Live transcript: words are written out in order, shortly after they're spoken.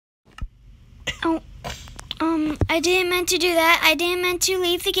I didn't meant to do that. I didn't meant to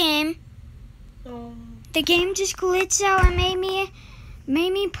leave the game. The game just glitched out and made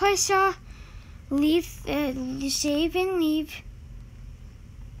me push leave, save and leave.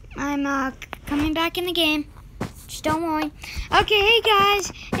 I'm coming back in the game. Just don't worry. Okay, hey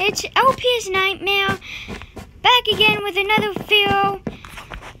guys, it's LP's Nightmare back again with another video,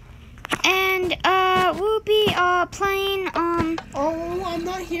 and we'll be playing Oh, I'm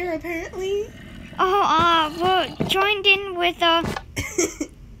not here apparently. We're joined in with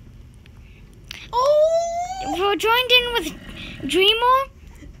we're joined in with Dreamer.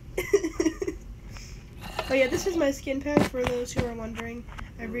 Oh yeah, this is my skin pack for those who are wondering.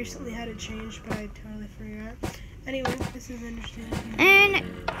 I recently had it changed, but I totally forgot. Anyway, this is interesting. And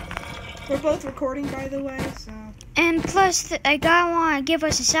we're both recording, by the way, so. And plus, I want to give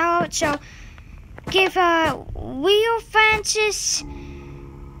us a shout out. So, give Leo Francis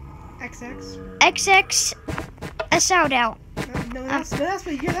XX a shout out. No, that's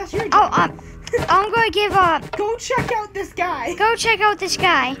your job. I'm gonna give Go check out this guy. Go check out this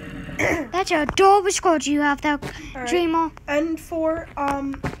guy. That's a adorable squad you have, though, right. Dreamer. And for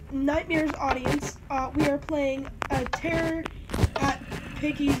Nightmare's audience, we are playing a terror at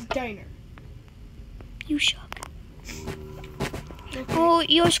Piggy's Diner. You suck. Okay. Oh,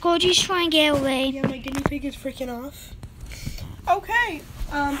 your squad's trying to get away. Yeah, my guinea pig is freaking off. Okay.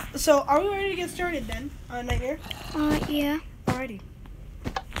 So are we ready to get started then, Nightmare? Yeah. Alrighty.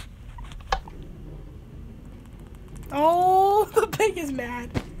 Oh, the pig is mad.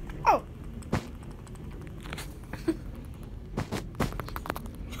 Oh.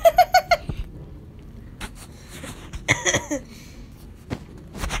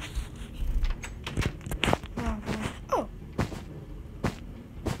 Oh.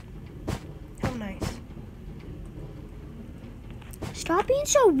 How nice. Stop being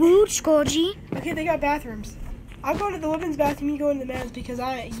so rude, Scorgy. Okay, they got bathrooms. I'll go to the women's bathroom, you go into the men's because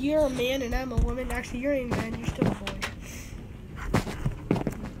you're a man and I'm a woman. Actually, you're a man, you're still a boy.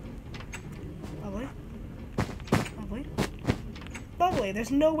 Lovely. There's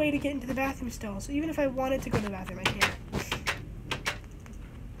no way to get into the bathroom still, so even if I wanted to go to the bathroom, I can't.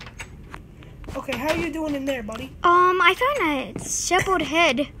 Okay, how are you doing in there, buddy? I found a separate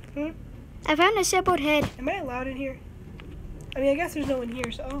head. I found a separate head. Am I allowed in here? I mean, I guess there's no one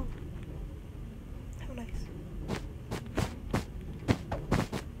here, so... Oh. How nice.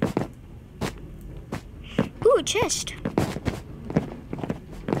 Ooh, a chest.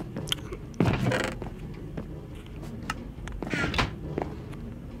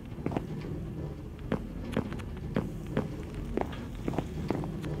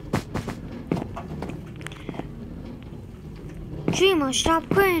 Dreamer, stop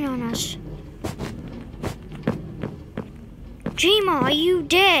quitting on us. Dreamer, are you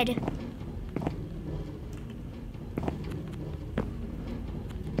dead?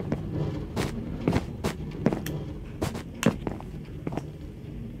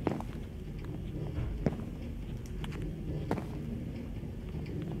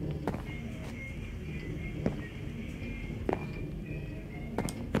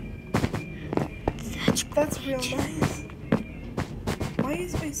 That's real nice. Why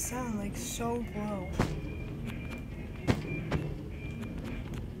is my sound like so low?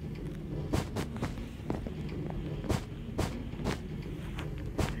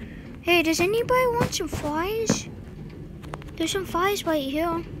 Hey, does anybody want some flies? There's some flies right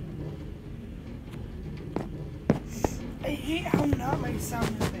here. I hate how not my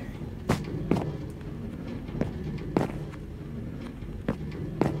sound is there.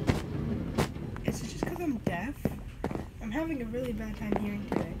 Is it just because I'm deaf? I'm having a really bad time hearing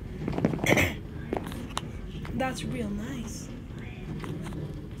today. That's real nice.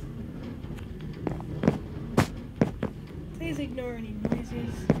 Please ignore any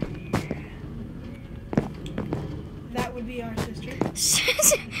noises. That would be our sister.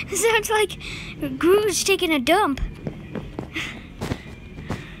 Sounds like Groot's taking a dump.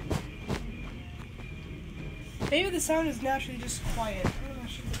 Maybe the sound is naturally just quiet.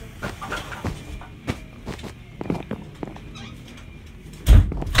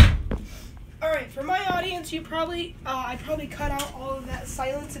 Alright, for my audience, you probably, I probably cut out all of that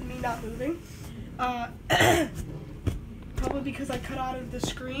silence and me not moving. Probably because I cut out of the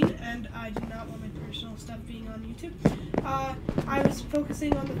screen and I did not want my personal stuff being on YouTube. I was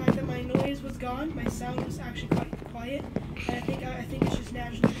focusing on the fact that my noise was gone, my sound was actually quite quiet, and I think it's just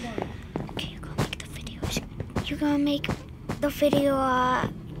naturally quiet. Okay, you're gonna make the videos. You're gonna make the video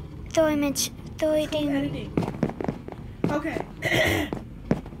 30 minutes, 30 it's called editing. Okay.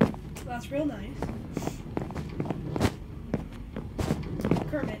 That's real nice.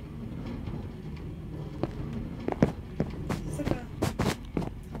 Kermit.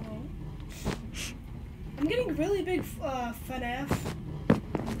 really big FNAF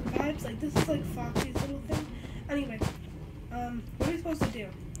vibes. Like this is like Foxy's little thing. Anyway, what are we supposed to do?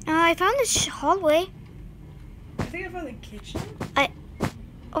 I found this hallway. I think I found the kitchen.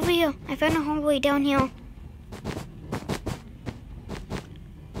 Over here. I found a hallway down here.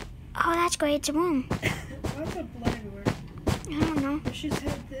 Oh, that's great. It's a room. Why is there blood everywhere? I don't know. She's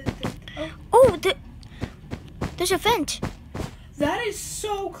had There's a vent. That is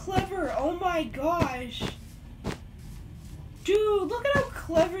so clever. Oh my gosh. Dude, look at how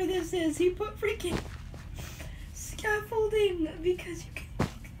clever this is. He put freaking scaffolding because you can.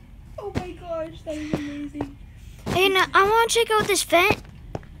 Oh my gosh, that is amazing. And I want to check out this vent.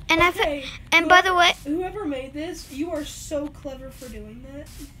 And okay, by the way, whoever made this, you are so clever for doing that.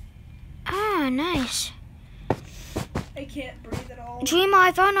 Ah, nice. I can't breathe at all. Dreamer,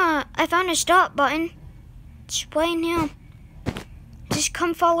 I found a stop button. It's right in here. Just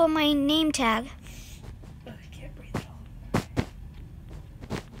come follow my name tag. I can't breathe at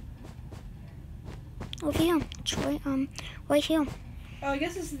all. Over here. It's right here. Oh, I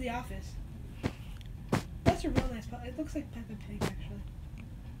guess this is the office. That's a real nice spot. It looks like Peppa Pig, actually.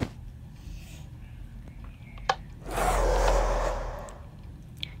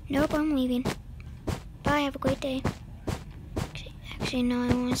 Nope, I'm leaving. Bye, have a great day. Actually, no,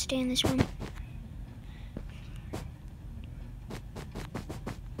 I want to stay in this room.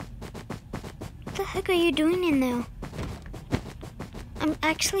 What the heck are you doing in there? I'm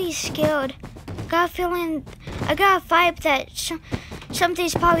actually scared. I got a feeling, I got a vibe that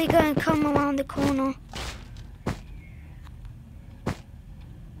something's probably gonna come around the corner.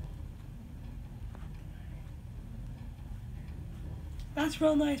 That's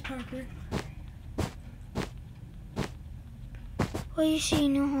real nice, Parker. What do you see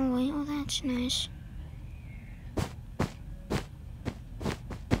in your hallway? Oh, that's nice.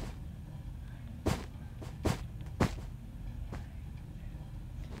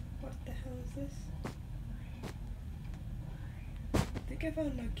 What the hell is this? I think I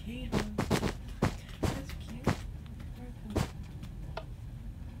found an arcade one. That's cute.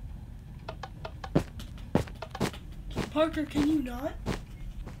 Parker, can you not?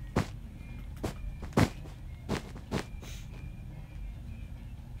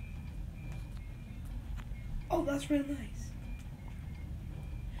 Oh, that's real nice.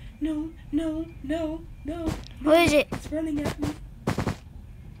 No. What is it? It's running at me.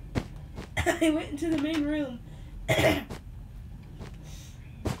 I went into the main room.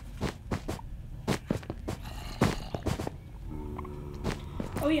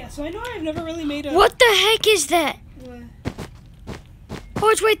 Oh yeah, so I know I've never really made a... What the heck is that? What? Oh,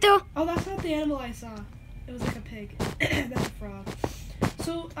 it's right there. Oh, that's not the animal I saw. It was like a pig. That's a frog.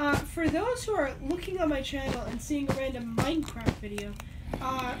 So, for those who are looking on my channel and seeing a random Minecraft video,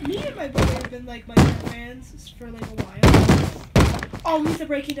 me and my brother have been like Minecraft fans for like a while. Oh, Lisa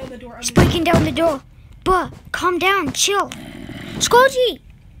breaking down the door. He's breaking down the door. Bruh, calm down, chill. Scourgy,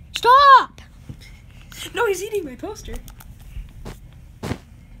 stop! No, he's eating my poster.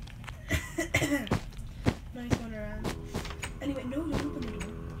 Nice one around. Anyway, no, don't open the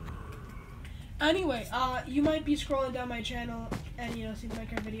door. Anyway, you might be scrolling down my channel and, you know, see the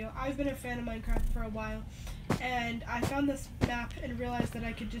Minecraft video. I've been a fan of Minecraft for a while, and I found this map and realized that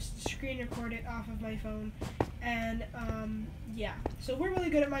I could just screen record it off of my phone. And, yeah. So we're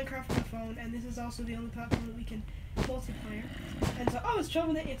really good at Minecraft on the phone, and this is also the only platform that we can multiplayer. And so, oh, it's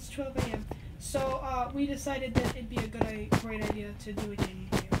 12 a.m. So, we decided that it'd be a great idea to do a gaming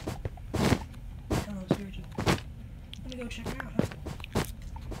video. Hello, Sturgeon. Let me go check it out, huh?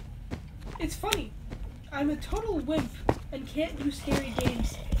 It's funny. I'm a total wimp and can't do scary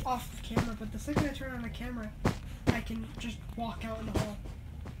games off the camera, but the second I turn on the camera, I can just walk out in the hall.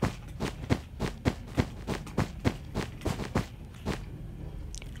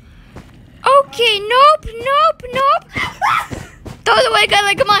 Okay, nope. Throw the way, guy,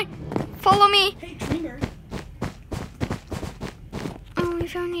 like, come on. Follow me. Hey, Dreamer. Oh, we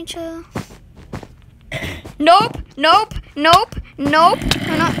found each other. Nope. We're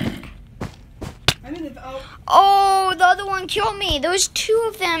not. I'm in the... Oh, the other one killed me. There was two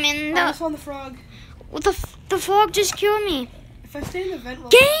of them in I just found the frog. The frog just killed me. If I stay in the vent...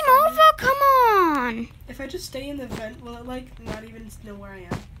 Game over, come on. If I just stay in the vent, will it, like, not even know where I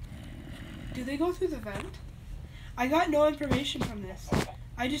am? Do they go through the vent? I got no information from this.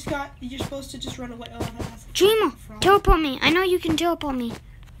 I just got... You're supposed to just run away. Oh, that's Dreamer, teleport me. I know you can teleport me.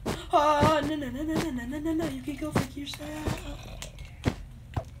 Oh, no. You can go for yourself.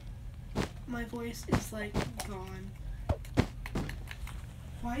 My voice is, like, gone.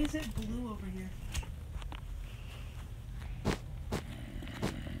 Why is it blue over here?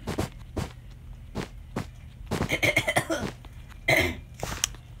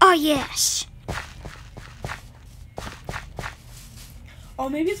 Oh, yes. Oh,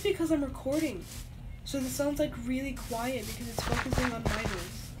 maybe it's because I'm recording. So the sound's like really quiet because it's focusing on my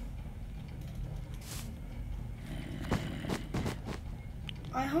voice.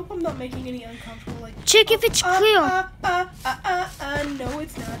 I hope I'm not making any uncomfortable like. Check if it's clear. No,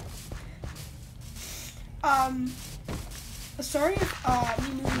 it's not. Sorry if me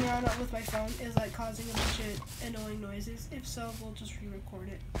moving around with my phone is like causing a bunch of annoying noises. If so, we'll just re-record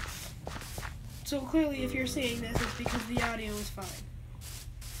it. So clearly, if you're seeing this, it's because the audio is fine.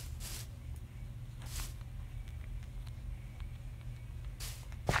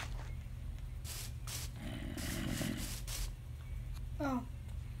 Oh.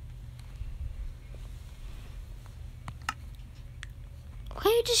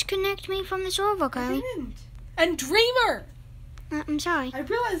 Why you disconnect me from the server, I Kylie? didn't. And Dreamer! I'm sorry. I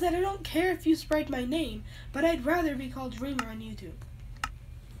realize that I don't care if you spread my name, but I'd rather be called Dreamer on YouTube.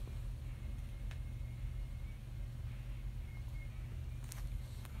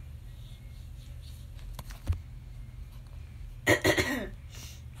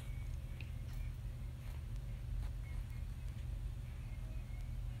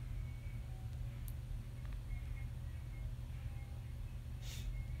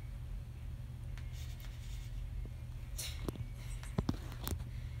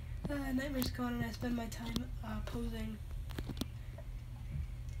 Nightmare's gone and I spend my time posing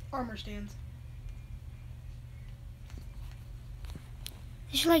armor stands.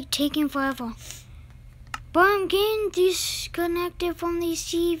 It's like taking forever. But I'm getting disconnected from the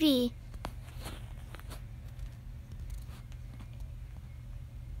TV.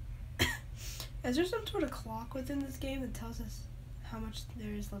 Is there some sort of clock within this game that tells us how much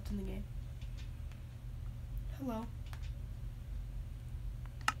there is left in the game? Hello.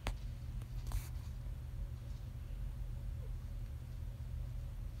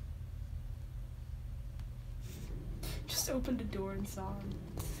 Just opened a door and saw him.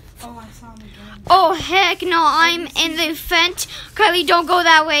 Oh, I saw him again. Oh, heck no. I'm in the vent. Kylie, don't go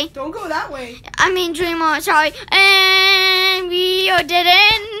that way. Don't go that way. I mean, Dreamer, sorry. And we didn't. I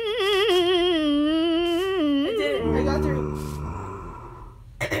did it. I got through.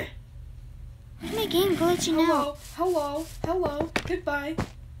 Why's my game glitching out? Hello. Goodbye.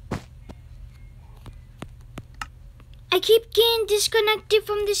 I keep getting disconnected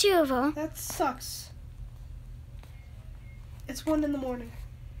from the server. That sucks. It's 1 in the morning.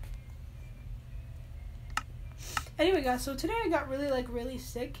 Anyway, guys, so today I got really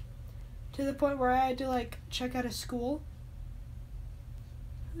sick to the point where I had to check out of school.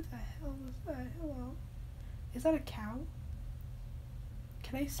 Who the hell was that? Hello. Is that a cow?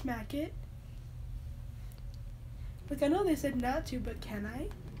 Can I smack it? Look, I know they said not to, but can I?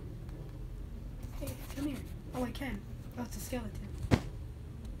 Hey, come here. Oh, I can. Oh, it's a skeleton.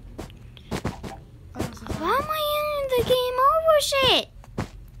 Oh, this is Why am I in the game over shit?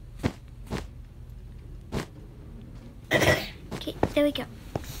 Okay, there we go.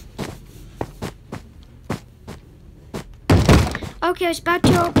 Okay, I was about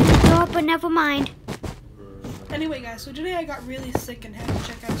to open the door, but never mind. Anyway, guys, so today I got really sick and had to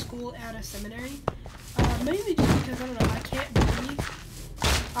check out of school at a seminary. Mainly just because, I don't know, I can't breathe.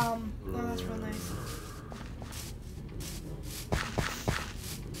 Oh, that's real nice.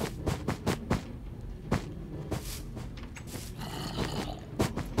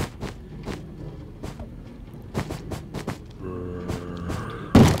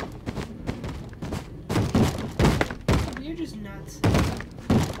 You're just nuts.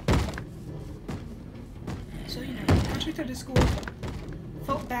 So, you know, I checked out of school,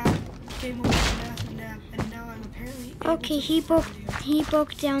 felt bad, came home, massive nap, and now I'm apparently able Okay, to he record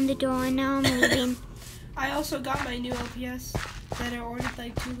broke down the door, and now I'm leaving. I also got my new LPS that I ordered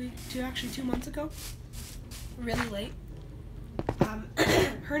like 2 months ago. Really late.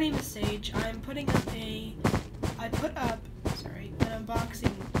 Her name is Sage. I put up an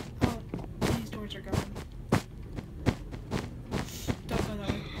unboxing. Oh, these doors are gone. Don't go that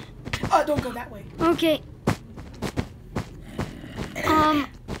way. Oh, don't go that way. Okay.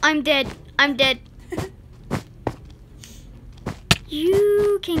 I'm dead.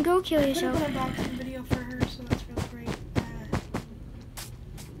 You can go kill I put yourself. up an unboxing video for her, so that's really great.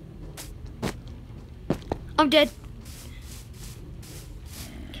 I'm dead.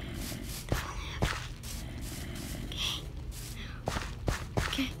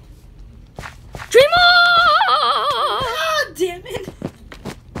 Okay. Dreamer! Oh, damn it!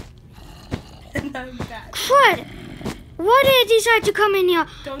 And I'm back. What? Why did they decide to come in here?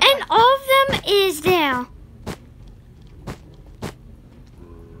 Don't And all of them is there.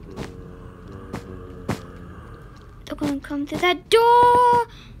 They're going to come through that door.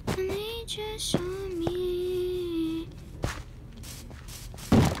 And they just saw me.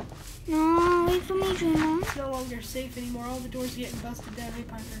 No, wait for me, Dreamer. It's no longer safe anymore. All the doors are getting busted down. Hey,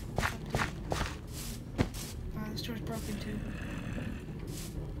 Piper. What's up, dude? This door's broken too.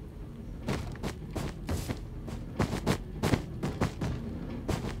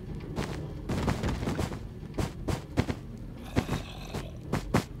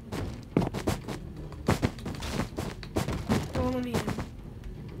 Don't let me in.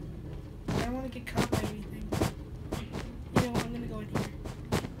 I don't want to get caught by anything. You know what? I'm gonna go in here.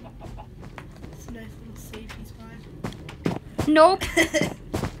 It's a nice little safety spot. Nope.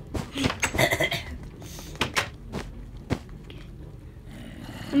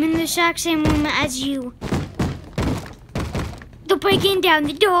 I'm in the exact same room as you. They're breaking down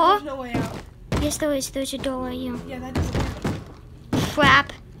the door. There's no way out. Yes, there is. There's a door right here. Yeah, that doesn't work.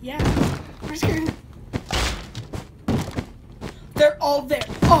 Crap. Yeah. We're screwed. They're all there.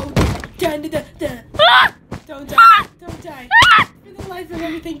 Oh, dun, dun, dun, dun. Ah! Don't die. Ah! Don't die. Ah! For the life of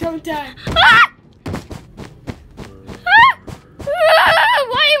everything, don't die. Ah! Ah! Ah!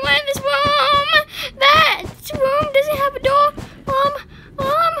 Why are you in this room? That room doesn't have a door.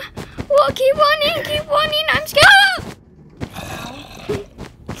 Well, keep running. I'm scared.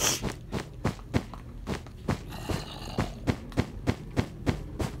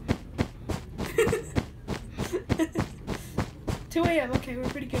 Okay, we're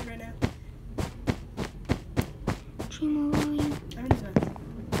pretty good right now. Dreamer, where are you? I'm in the vents.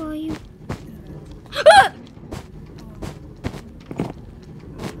 Where are you? I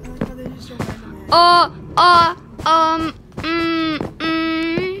like how they just don't random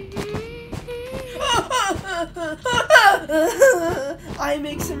I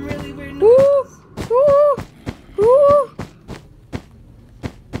make some really weird noises.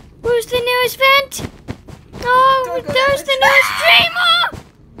 Where's the nearest vent? Oh, there's the nearest Dreamer!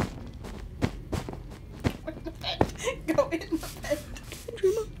 Go in the vent.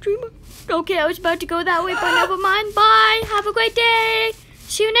 Dreamer. Okay, I was about to go that way, but never mind. Bye. Have a great day.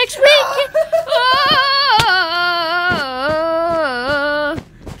 See you next week.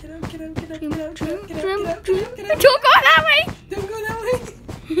 Don't go that way. Don't go that way.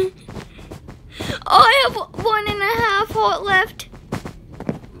 Oh, I have 1.5 heart left.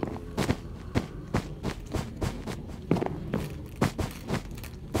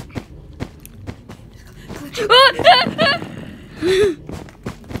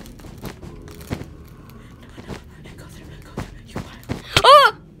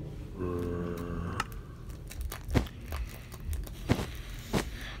 Oh!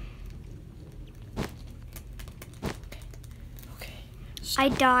 I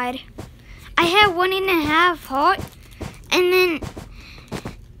died. I had 1.5 heart, and then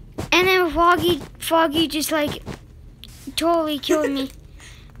Froggy just like totally killed me.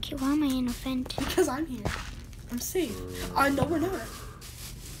 Okay, why am I in a vent? Because I'm here. I'm safe. No, we're not.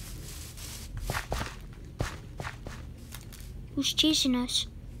 Who's chasing us?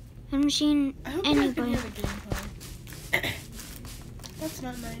 I haven't seen I hope you guys can anybody. hear the gameplay. That's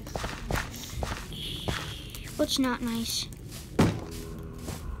not nice. What's not nice?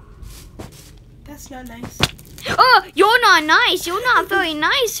 That's not nice. Oh, you're not nice. You're not very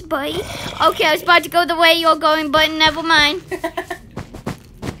nice, buddy. Okay, I was about to go the way you're going, but never mind.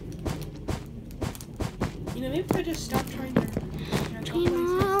 You know, maybe if I just stop trying to.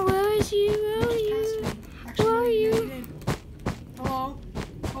 Dreamer, where is you? Where are you? Actually, Where are you? Hello?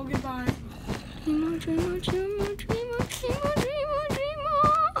 Oh, goodbye. Dreamer, Dreamer, Dreamer, Dreamer, Dreamer, Dreamer, Dreamer.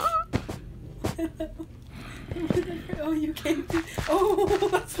 Oh, you came through. Oh,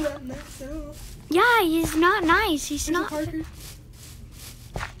 that's not nice at all. Yeah, he's not nice. He's There's not. a Parker.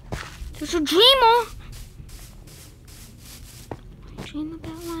 There's a Dreamer. I dream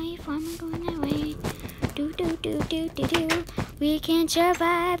about life. Why am I going that way? Do do do do do do. We can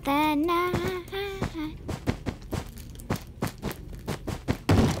survive that night.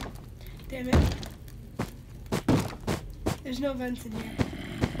 Damn it. There's no vents in here.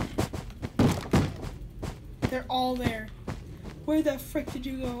 They're all there. Where the frick did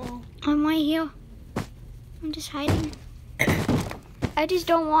you go? I'm right here. I'm just hiding. I just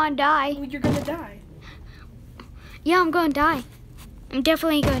don't want to die. Well, you're gonna die. Yeah, I'm going to die. I'm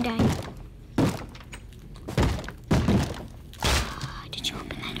definitely going to die. Did you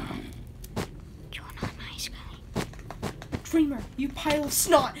open that door? You're not nice, guy. Dreamer, you pile of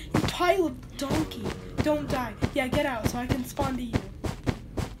snot. You pile of donkey. Don't die. Yeah, get out so I can spawn to you.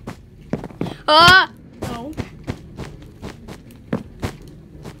 Ah! No.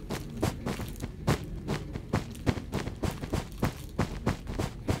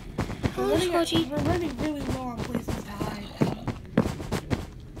 We're running really low on places to hide.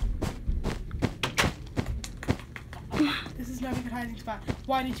 spot.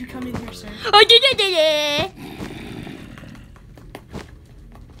 Why did you come in here, sir? Oh, da.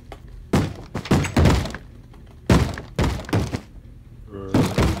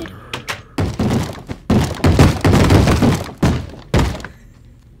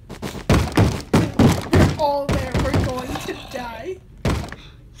 They're all there. We're going to die.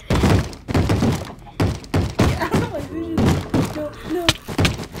 Yeah, no.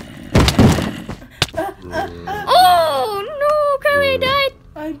 Oh no, Kylie died.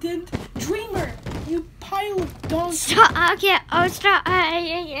 I didn't. Dreamer, you pile of donkey. Stop! I can't. Oh, stop!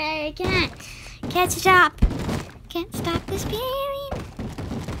 I can't. Can't stop. Can't stop this feeling.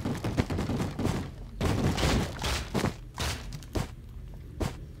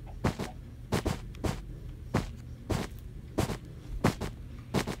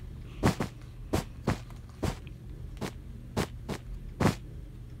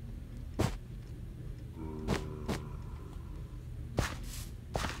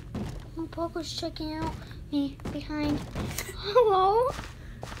 Poco's checking out me behind. Hello?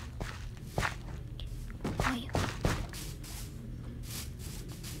 How are you?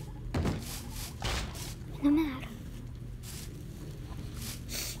 No matter.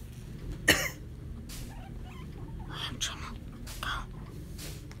 I'm trying to go.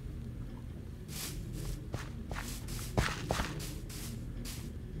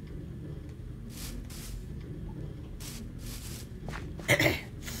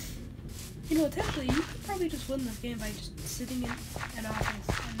 You know, technically, you could probably just win this game by just sitting in an office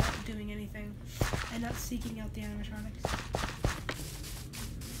and not doing anything, and not seeking out the animatronics.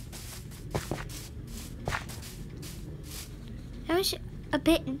 That was a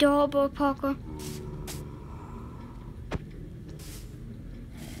bit adorable, Poco.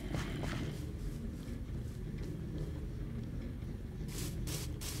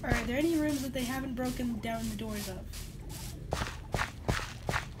 Are there any rooms that they haven't broken down the doors of?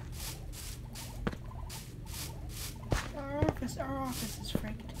 Our office is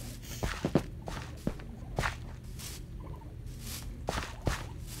fricked.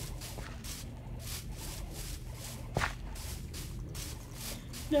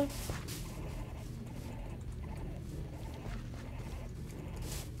 No.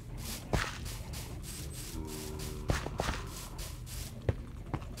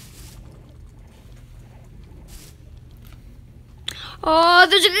 Oh,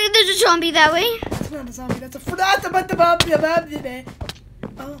 there's a zombie that way. That's not a zombie. That's a.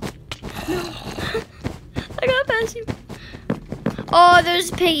 Oh no! I got past you. Oh,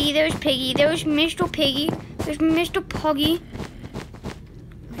 there's Piggy. There's Piggy. There's Mr. Piggy. There's Mr. Puggy.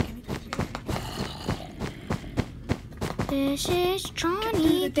 This is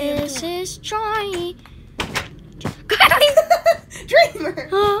Johnny. This is Johnny.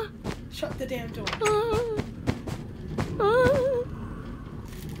 Dreamer! Shut the damn door.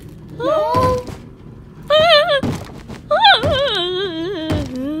 No!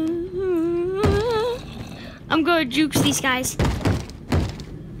 I'm gonna juke these guys.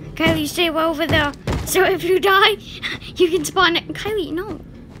 Kylie, stay over there. So if you die, you can spawn it. Kylie, no.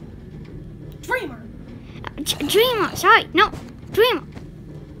 Dreamer! Dreamer, sorry, no. Dreamer.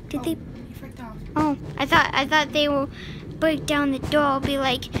 Did they? You freaked off. Oh, I thought they will break down the door. I'll be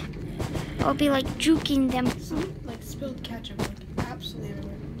like juking them. Some, like spilled ketchup, like absolutely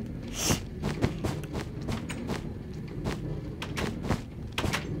everywhere.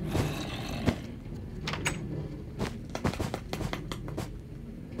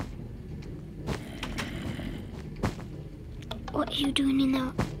 What are you doing in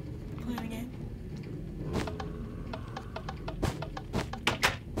there? Playing a game.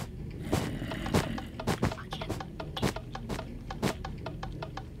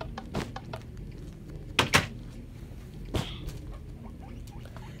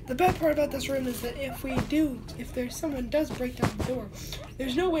 The bad part about this room is that if someone does break down the door,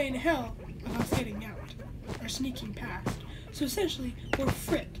 there's no way in hell of us getting out or sneaking past. So essentially, we're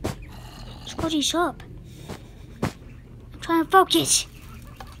fricked. Scotty, up. I'm trying to focus.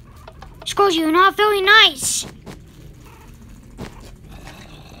 Scotty, you're not very nice.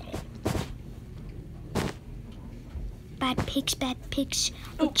 Bad pigs.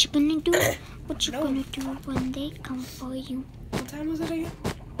 What you gonna do? What you gonna do when they come for you? What time was it again?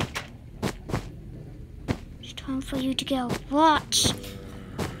 It's time for you to go. Watch.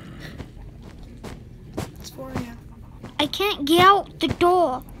 It's 4 a.m. I can't get out the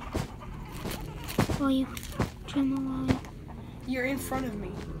door. Where are you? Dreamer, You're in front of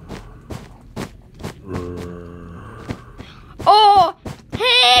me. Oh!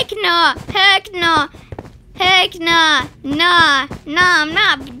 Heck no! Heck no! Heck no! Nah, I'm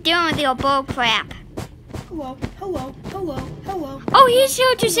not dealing with your bull crap. Hello. Oh, he's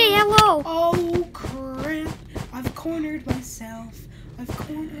here to say hello. Oh crap! I've cornered myself.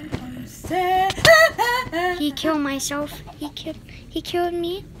 He killed myself. He killed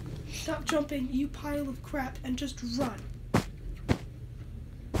me. Stop jumping, you pile of crap, and just run.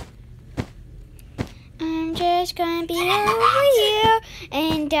 I'm just gonna be over here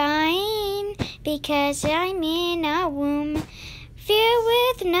and dying because I'm in a room filled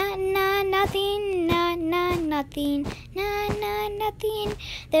with nothing.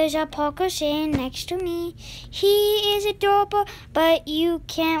 There's a Parker sitting next to me. He is adorable, but you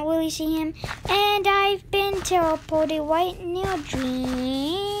can't really see him. And I've been teleported right in your dream.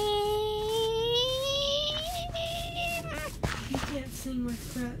 You can't sing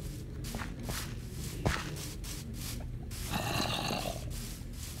with crap.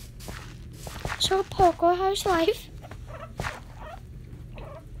 So Parker, how's life?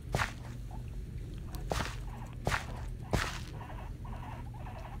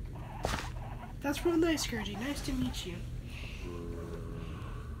 That's real nice, Gertie. Nice to meet you.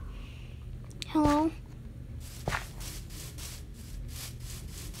 Hello?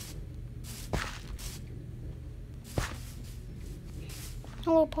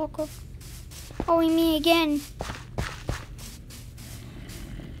 Hello, Parker. Oh, me again.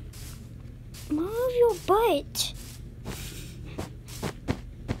 Move your butt.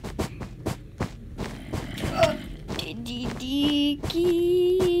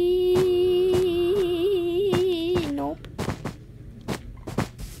 Nope.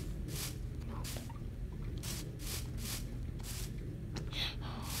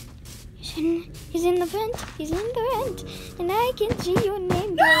 He's in the vent. He's in the vent. And I can see your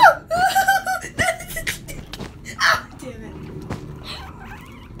name. Ah, damn it.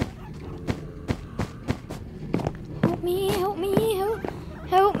 Help me,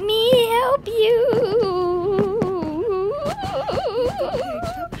 help you.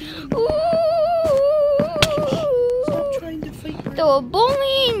 Stop trying to fight. They're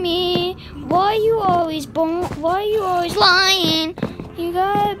bullying me. Why you always lying? You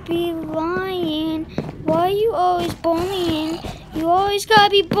gotta be lying. Why you always bullying? You always gotta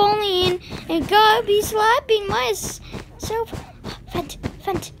be bullying and gotta be slapping myself. Vent.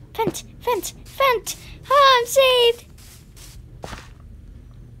 Oh, I'm saved.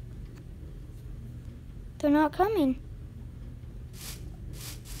 They're not coming.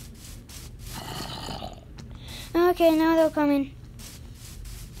 Okay, now they're coming.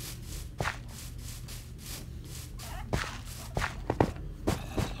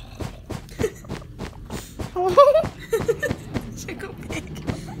 Hello? Chickle pig.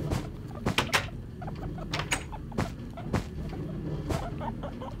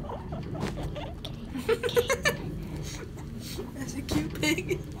 That's a cute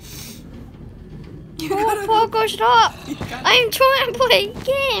pig. Oh, Parker, stop! I'm trying to play a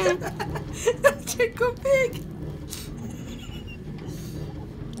game. Chickle pig.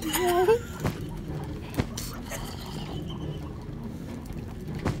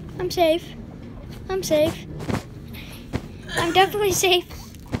 I'm safe. I'm definitely safe.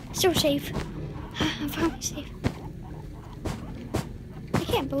 So safe. I'm finally safe. I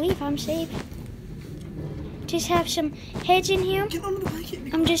can't believe I'm safe. Just have some heads in here. Get under the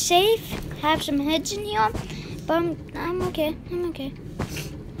blanket. I'm just safe. Have some heads in here. But I'm okay.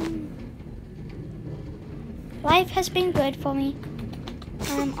 Life has been good for me.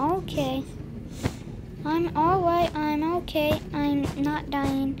 I'm okay. I'm alright. I'm okay. I'm not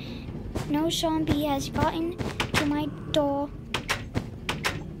dying. No zombie has gotten to my door.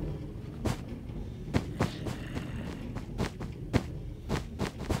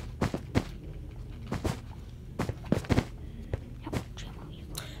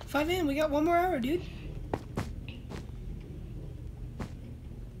 Five in. We got 1 more hour, dude.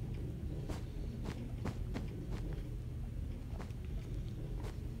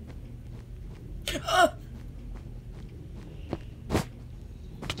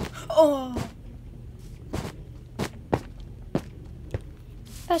 Oh.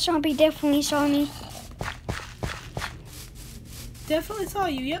 That zombie definitely saw me. Definitely saw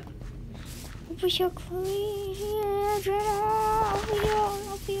you, yep. Over here, Chloe. Over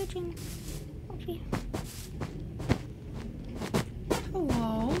here, Jenna. Over here.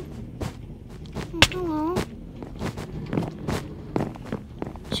 Hello. Hello.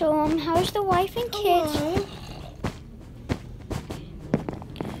 So, how's the wife and kids?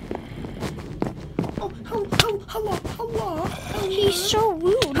 Hello. Hello. He's so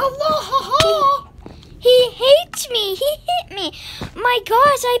rude. Hello. He hates me. He hit me. My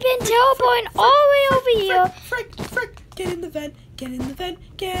gosh, I've been teleporting all the way over here. Frick. Get in the vent. Get in the vent.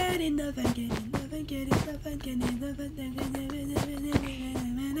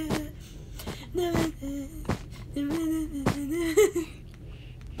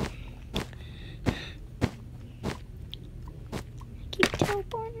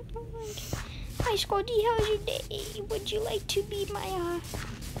 Squidgy, how's your day? Would you like to be my,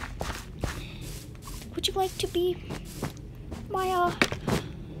 would you like to be my,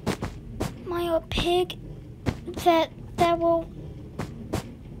 my pig that will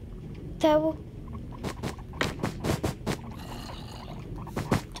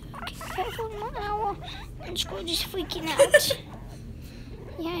okay, careful, my owl. And Squidgy's freaking out.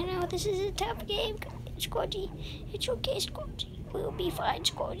 Yeah, I know, this is a tough game. Squidgy, it's okay, Squidgy. We'll be fine,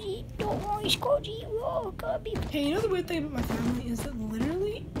 Squidgy. Don't worry, Squidgy. We're all gonna be fine. Hey, you know the weird thing about my family is that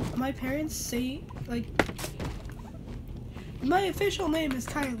literally my parents say, like, my official name is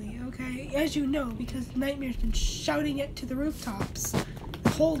Kylie, okay? As you know, because Nightmare's been shouting it to the rooftops the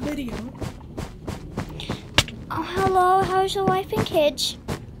whole video. Oh, hello. How's your wife and kids?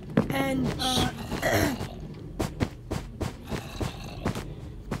 And,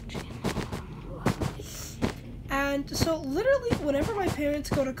 and so literally whenever my parents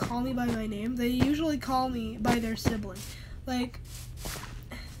go to call me by my name, they usually call me by their sibling. Like,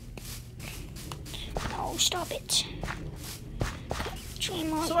 Oh, stop it.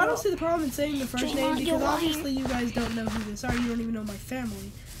 Dreamer, so I don't see the problem in saying the first Dreamer, name you're because lying. obviously you guys don't know who this are. You don't even know my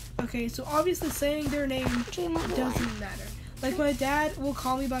family. Okay, so obviously saying their name Dreamer, you're lying. doesn't matter. Like, my dad will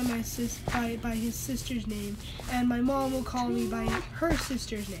call me by my by his sister's name, and my mom will call me by her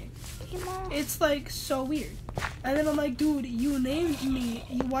sister's name. Dreamer. It's like so weird. And then I'm like, dude, you named me.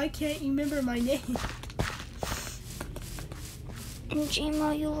 Why can't you remember my name? And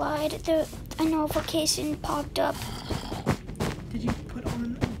Dreamer, you lied. A notification popped up. Did you put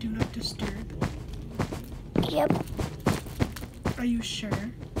on Do Not Disturb? Yep. Are you sure?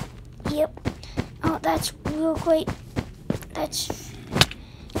 Yep. Oh, that's real great. That's...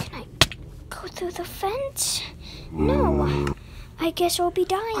 Can I go through the fence? No. I guess I'll be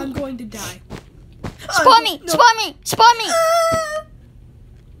dying. I'm going to die. Spawn me! No. Spawn me! Spawn me!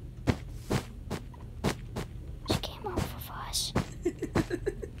 She came off of us.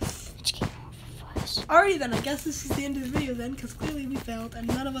 She came off of us. Alrighty then, I guess this is the end of the video then, because clearly we failed and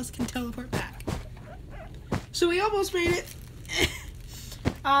none of us can teleport back. So we almost made it.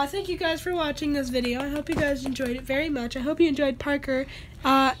 Thank you guys for watching this video. I hope you guys enjoyed it very much. I hope you enjoyed Parker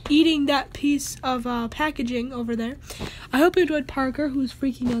eating that piece of packaging over there. I hope you enjoyed Parker, who's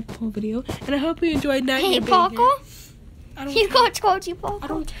freaking out the whole video. And I hope you enjoyed Nightmare. Hey, being Parker? here. I don't You care. got Squidgy, Parker. I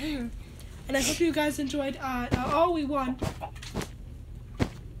don't care. And I hope you guys enjoyed, oh, we won.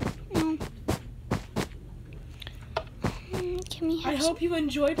 Can we have I hope you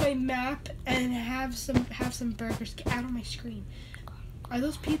enjoyed my map and have some burgers. Get out of my screen. Are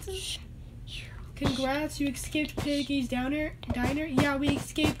those pizzas? Congrats, you escaped Piggy's diner. Yeah, we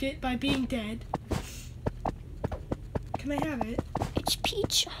escaped it by being dead. Can I have it? It's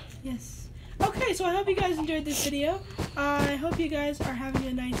pizza. Yes. Okay, so I hope you guys enjoyed this video. I hope you guys are having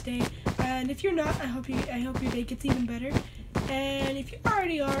a nice day. And if you're not, I hope your day gets even better. And if you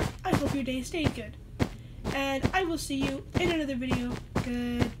already are, I hope your day stays good. And I will see you in another video.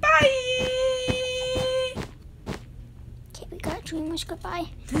 Goodbye! Okay, we got Dreamer's goodbye.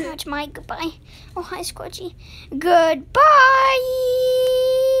 Now it's my goodbye. Oh, hi, Squidgy. Goodbye!